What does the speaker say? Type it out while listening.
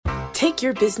Take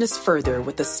your business further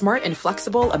with the smart and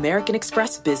flexible American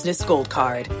Express Business Gold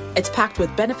Card. It's packed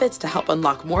with benefits to help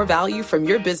unlock more value from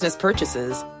your business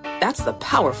purchases. That's the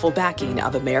powerful backing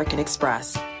of American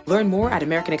Express. Learn more at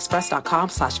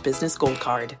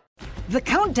americanexpress.com/businessgoldcard. The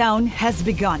countdown has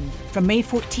begun. From May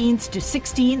 14th to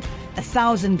 16th,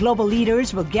 1,000 global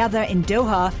leaders will gather in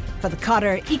Doha for the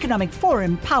Qatar Economic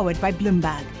Forum powered by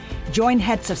Bloomberg. Join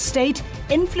heads of state,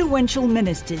 influential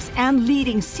ministers, and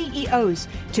leading CEOs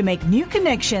to make new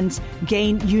connections,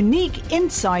 gain unique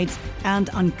insights, and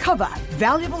uncover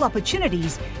valuable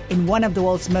opportunities in one of the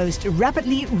world's most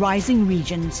rapidly rising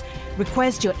regions.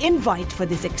 Request your invite for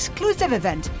this exclusive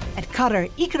event at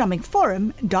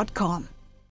QatarEconomicForum.com.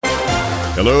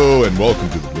 Hello and welcome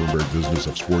to the Bloomberg Business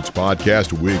of Sports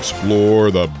podcast, where we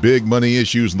explore the big money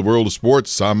issues in the world of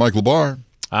sports. I'm Michael Barr.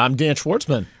 I'm Dan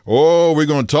Schwartzman. Oh, we're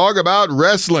going to talk about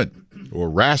wrestling, or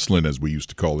wrestling as we used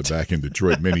to call it back in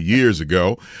Detroit many years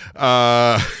ago.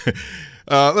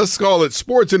 Let's call it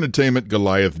Sports Entertainment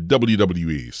Goliath,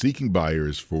 WWE, seeking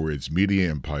buyers for its media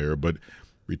empire, but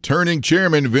returning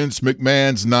chairman Vince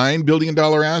McMahon's $9 billion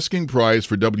asking price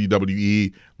for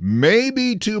WWE may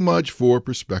be too much for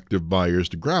prospective buyers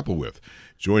to grapple with.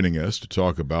 Joining us to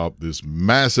talk about this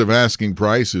massive asking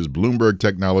price is Bloomberg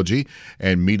technology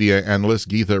and media analyst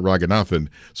Geetha Raghunathan.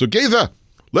 So, Geetha,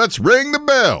 let's ring the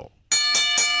bell.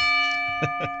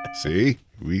 See,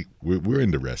 we're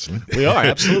into wrestling. We are,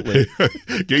 absolutely.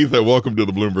 Geetha, welcome to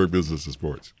the Bloomberg Business of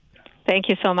Sports. Thank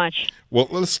you so much. Well,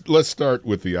 let's start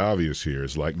with the obvious here.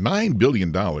 It's like $9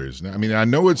 billion. Now, I mean, I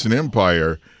know it's an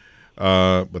empire,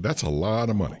 but that's a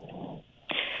lot of money.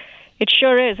 It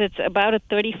sure is. It's about a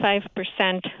 35%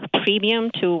 premium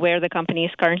to where the company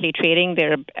is currently trading.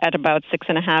 They're at about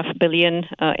 $6.5 billion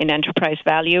in enterprise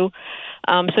value.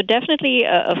 So definitely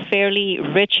a fairly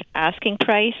rich asking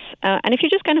price. And if you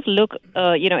just kind of look,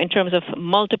 in terms of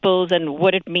multiples and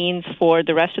what it means for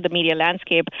the rest of the media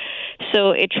landscape, so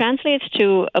it translates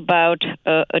to about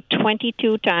a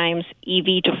 22 times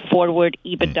EV to forward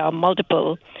EBITDA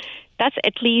multiple. That's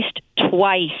at least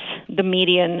twice the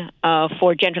median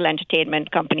for general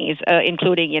entertainment companies,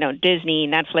 including, Disney,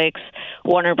 Netflix,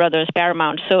 Warner Brothers,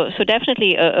 Paramount. So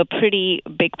definitely a pretty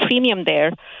big premium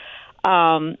there.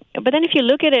 But then if you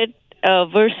look at it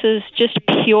versus just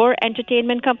pure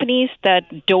entertainment companies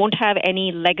that don't have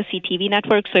any legacy TV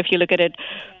networks, so if you look at it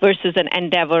versus an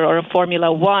Endeavor or a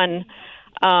Formula One,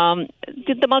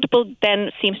 the multiple then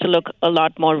seems to look a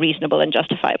lot more reasonable and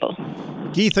justifiable.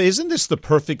 Geetha, isn't this the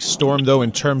perfect storm, though,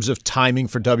 in terms of timing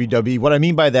for WWE? What I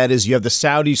mean by that is you have the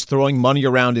Saudis throwing money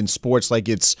around in sports like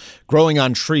it's growing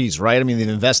on trees, right? I mean, they've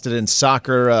invested in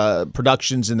soccer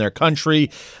productions in their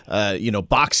country,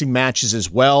 boxing matches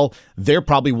as well. They're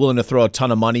probably willing to throw a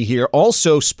ton of money here.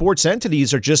 Also, sports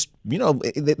entities are just,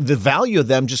 the value of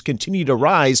them just continue to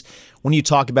rise when you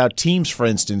talk about teams, for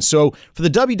instance. So for the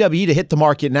WWE to hit the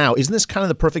market now, isn't this kind of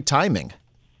the perfect timing?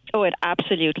 Oh, it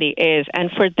absolutely is.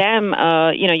 And for them,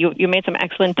 you made some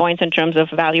excellent points in terms of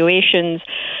valuations.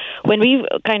 When we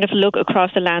kind of look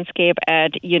across the landscape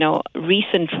at,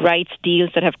 recent rights deals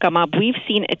that have come up, we've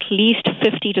seen at least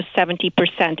 50 to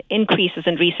 70% increases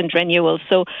in recent renewals.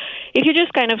 So if you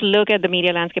just kind of look at the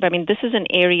media landscape, I mean, this is an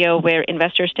area where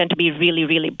investors tend to be really,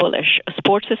 really bullish.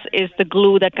 Sports is the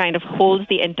glue that kind of holds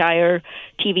the entire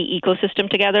TV ecosystem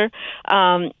together.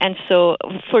 And so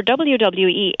for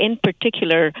WWE in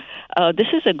particular, this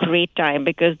is a great time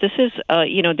because this is,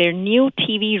 their new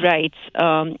TV rights.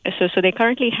 So they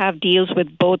currently have deals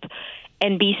with both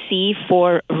NBC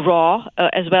for Raw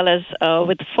as well as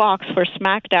with Fox for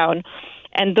SmackDown.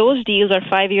 And those deals are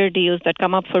 5-year deals that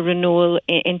come up for renewal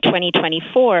in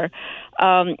 2024.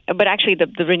 But actually,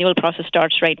 the renewal process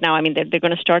starts right now. I mean, they're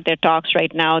going to start their talks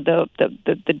right now. The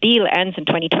deal ends in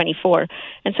 2024.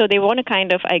 And so they want to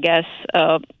kind of, I guess,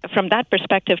 from that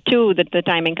perspective, too, that the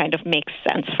timing kind of makes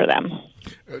sense for them.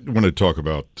 I want to talk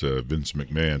about Vince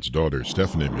McMahon's daughter,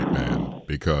 Stephanie McMahon,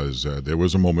 because there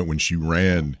was a moment when she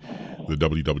ran the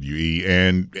WWE,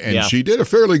 and she did a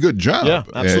fairly good job. Yeah,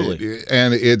 absolutely.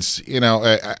 And it's,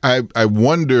 I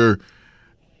wonder,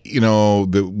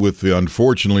 with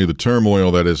unfortunately the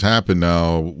turmoil that has happened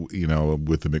now,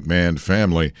 with the McMahon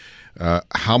family,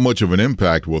 how much of an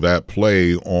impact will that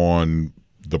play on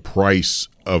the price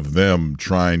of them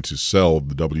trying to sell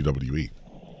the WWE?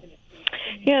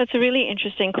 Yeah, it's a really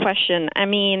interesting question. I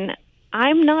mean,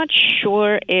 I'm not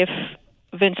sure if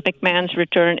Vince McMahon's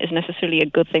return is necessarily a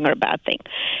good thing or a bad thing.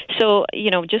 So,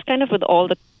 just kind of with all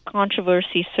the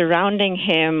controversy surrounding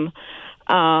him,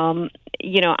 I'm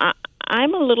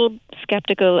a little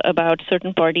skeptical about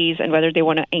certain parties and whether they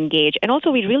want to engage. And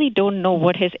also, we really don't know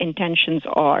what his intentions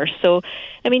are. So,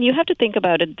 I mean, you have to think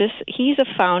about it. He's a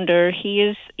founder.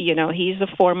 He's a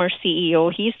former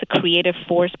CEO. He's the creative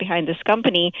force behind this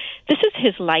company. This is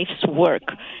his life's work.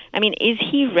 I mean, is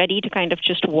he ready to kind of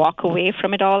just walk away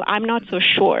from it all? I'm not so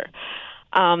sure.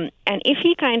 And if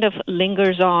he kind of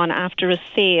lingers on after a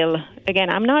sale, again,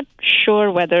 I'm not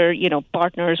sure whether,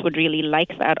 partners would really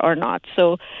like that or not.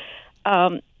 So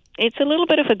it's a little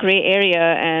bit of a gray area.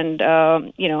 And,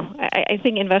 I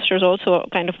think investors also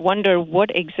kind of wonder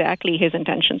what exactly his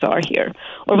intentions are here,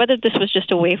 or whether this was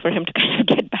just a way for him to kind of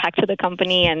get back to the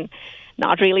company and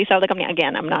not really sell the company.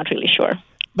 Again, I'm not really sure.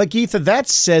 But Geetha, that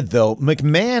said, though,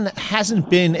 McMahon hasn't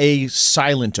been a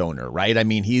silent owner, right? I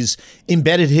mean, he's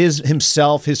embedded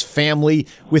himself, his family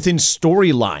within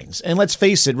storylines. And let's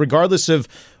face it, regardless of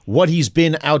what he's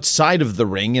been outside of the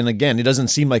ring, and again, he doesn't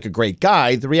seem like a great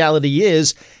guy, the reality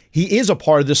is he is a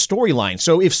part of the storyline.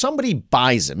 So if somebody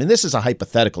buys him, and this is a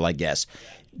hypothetical, I guess,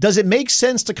 does it make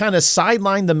sense to kind of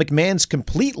sideline the McMahons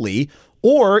completely,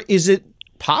 or is it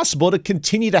possible to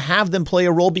continue to have them play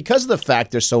a role because of the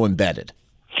fact they're so embedded?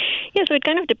 Yeah, so it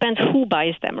kind of depends who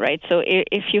buys them, right? So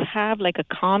if you have like a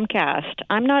Comcast,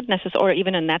 I'm not necessarily, or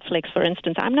even a Netflix, for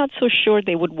instance, I'm not so sure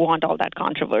they would want all that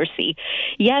controversy.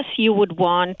 Yes, you would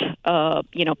want,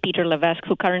 Peter Levesque,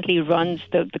 who currently runs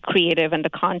the creative and the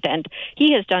content.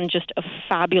 He has done just a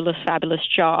fabulous, fabulous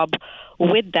job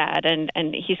with that,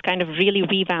 and he's kind of really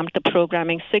revamped the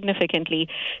programming significantly.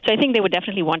 So I think they would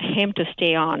definitely want him to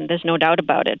stay on. There's no doubt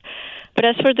about it. But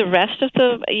as for the rest of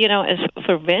as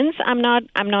for Vince, I'm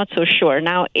not so sure.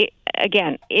 Now,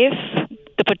 again, if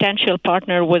the potential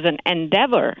partner was an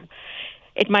Endeavor,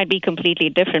 it might be completely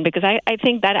different, because I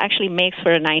think that actually makes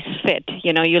for a nice fit.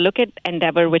 You look at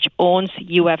Endeavor, which owns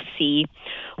UFC,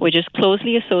 which is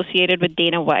closely associated with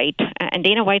Dana White, and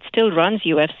Dana White still runs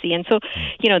UFC. And so,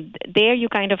 there you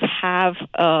kind of have,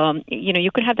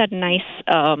 you could have that nice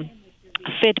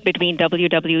fit between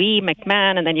WWE,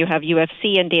 McMahon, and then you have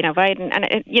UFC and Dana White.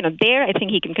 And there I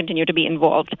think he can continue to be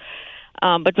involved.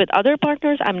 But with other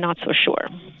partners, I'm not so sure.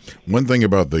 One thing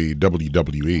about the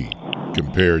WWE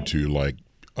compared to like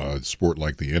a sport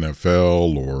like the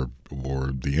NFL or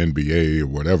the NBA or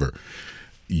whatever,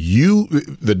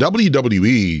 the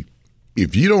WWE,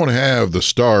 if you don't have the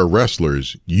star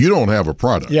wrestlers, you don't have a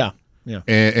product. Yeah.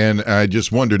 And I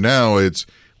just wonder now,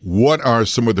 what are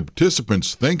some of the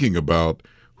participants thinking about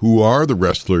who are the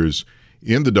wrestlers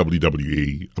in the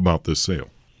WWE about this sale?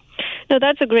 No,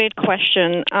 that's a great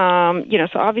question. So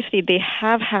obviously they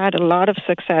have had a lot of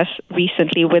success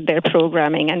recently with their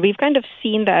programming, and we've kind of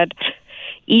seen that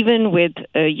even with,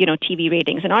 TV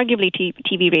ratings. And arguably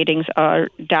TV ratings are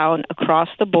down across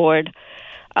the board.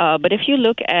 But if you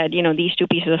look at, these two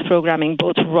pieces of programming,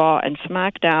 both Raw and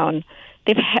SmackDown,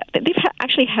 they've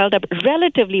actually held up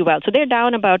relatively well. So they're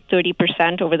down about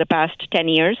 30% over the past 10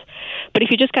 years. But if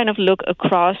you just kind of look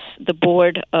across the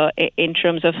board in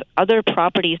terms of other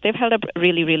properties, they've held up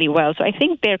really, really well. So I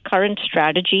think their current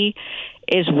strategy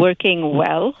is working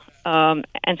well.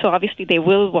 And so obviously they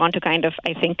will want to kind of,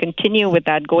 I think, continue with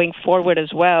that going forward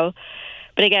as well.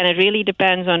 But again, it really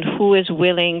depends on who is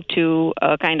willing to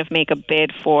kind of make a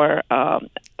bid for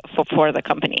the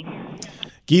company.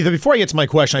 Geetha, before I get to my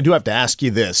question, I do have to ask you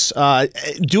this.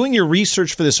 Doing your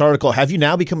research for this article, have you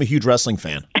now become a huge wrestling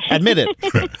fan? Admit it.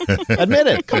 Admit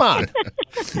it. Come on.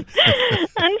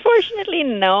 Unfortunately,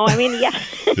 no. I mean, yeah.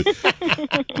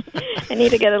 I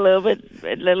need to get a little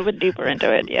bit deeper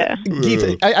into it, yeah.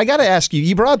 Geetha, I got to ask you,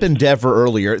 you brought up Endeavor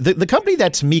earlier. The company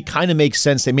that to me kind of makes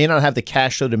sense. They may not have the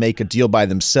cash flow to make a deal by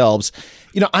themselves.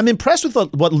 I'm impressed with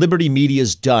what Liberty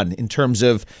Media's done in terms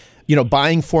of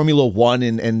buying Formula One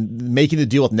and making the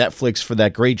deal with Netflix for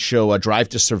that great show, Drive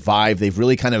to Survive. They've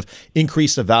really kind of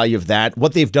increased the value of that.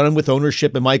 What they've done with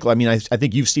ownership, and Michael, I mean, I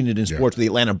think you've seen it in sports with the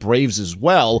Atlanta Braves as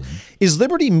well. Mm-hmm. Is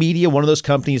Liberty Media one of those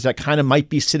companies that kind of might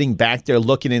be sitting back there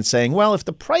looking and saying, well, if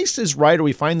the price is right or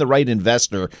we find the right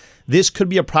investor, this could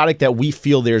be a product that we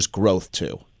feel there's growth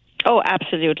to? Oh,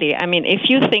 absolutely. I mean, if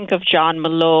you think of John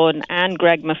Malone and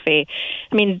Greg Maffei,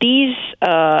 I mean, these,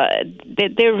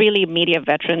 they're really media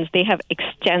veterans. They have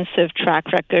extensive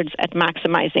track records at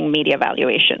maximizing media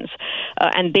valuations.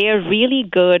 And they're really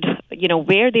good,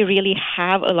 where they really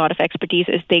have a lot of expertise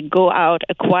is they go out,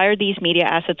 acquire these media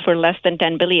assets for less than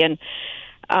 $10 billion.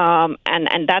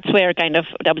 And that's where kind of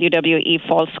WWE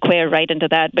falls square right into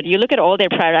that. But you look at all their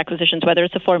prior acquisitions, whether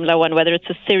it's a Formula One, whether it's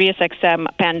a SiriusXM,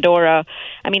 Pandora.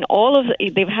 I mean,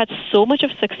 they've had so much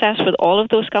of success with all of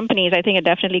those companies. I think it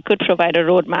definitely could provide a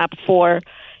roadmap for,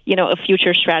 a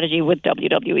future strategy with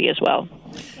WWE as well.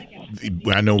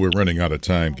 I know we're running out of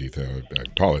time, Keith. I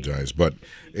apologize, but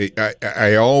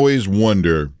I always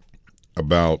wonder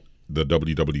about the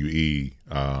WWE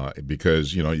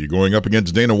because, you're going up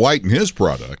against Dana White and his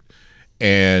product.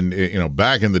 And,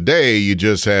 back in the day, you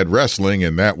just had wrestling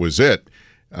and that was it.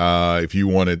 If you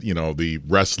wanted, the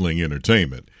wrestling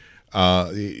entertainment.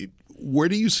 Where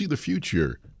do you see the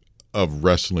future of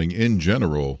wrestling in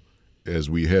general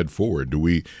as we head forward? Do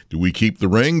we keep the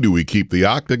ring? Do we keep the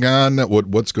octagon?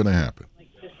 What's going to happen?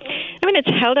 I mean,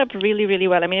 it's held up really, really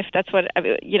well. I mean, if that's what,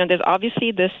 there's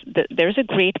obviously there's a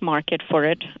great market for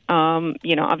it.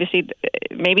 Obviously,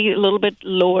 maybe a little bit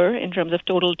lower in terms of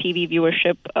total TV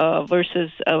viewership versus,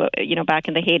 back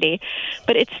in the heyday.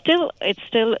 But it's still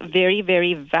very,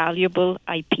 very valuable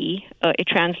IP. It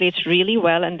translates really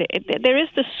well. And there is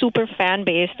this super fan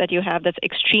base that you have that's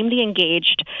extremely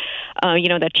engaged,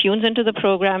 that tunes into the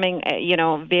programming,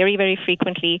 very, very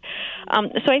frequently.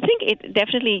 So I think it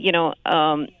definitely,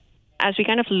 as we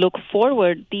kind of look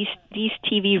forward, these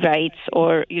TV rights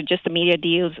or just the media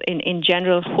deals in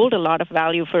general hold a lot of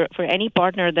value for any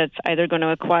partner that's either going to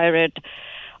acquire it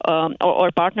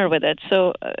or partner with it.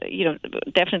 So,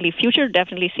 definitely, future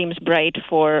definitely seems bright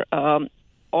for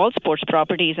all sports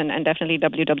properties and definitely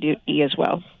WWE as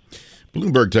well.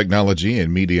 Bloomberg technology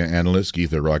and media analyst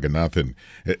Geetha Raghunathan.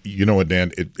 You know what,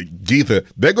 Dan? Geetha,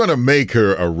 they're going to make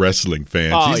her a wrestling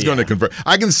fan. She's going to convert.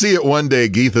 I can see it one day.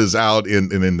 Geetha's out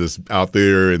out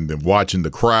there and then watching the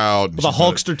crowd. With a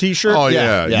Hulkster T-shirt? Oh,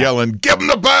 yeah. Yelling, "Give him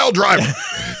the pile driver!"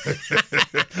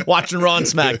 Watching Raw and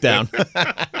SmackDown.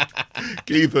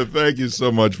 Geetha, thank you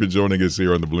so much for joining us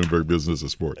here on the Bloomberg Business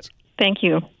of Sports. Thank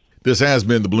you. This has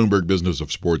been the Bloomberg Business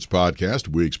of Sports podcast.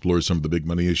 We explore some of the big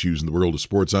money issues in the world of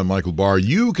sports. I'm Michael Barr.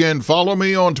 You can follow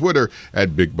me on Twitter at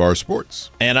BigBarSports.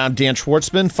 And I'm Dan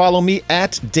Schwartzman. Follow me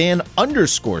at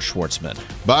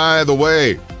Dan_Schwartzman. By the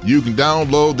way, you can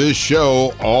download this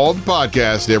show, all the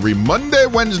podcasts, every Monday,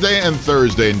 Wednesday, and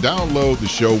Thursday, and download the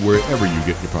show wherever you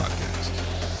get your podcasts.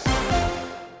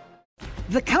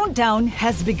 The countdown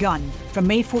has begun. From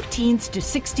May 14th to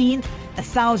 16th,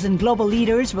 1,000 global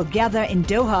leaders will gather in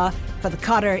Doha for the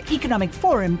Qatar Economic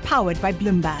Forum powered by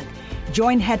Bloomberg.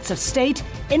 Join heads of state,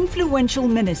 influential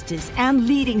ministers, and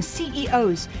leading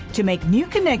CEOs to make new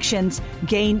connections,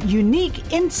 gain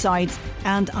unique insights,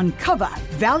 and uncover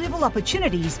valuable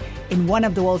opportunities in one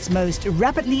of the world's most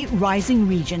rapidly rising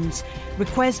regions.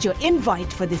 Request your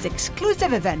invite for this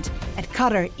exclusive event at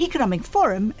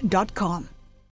QatarEconomicForum.com.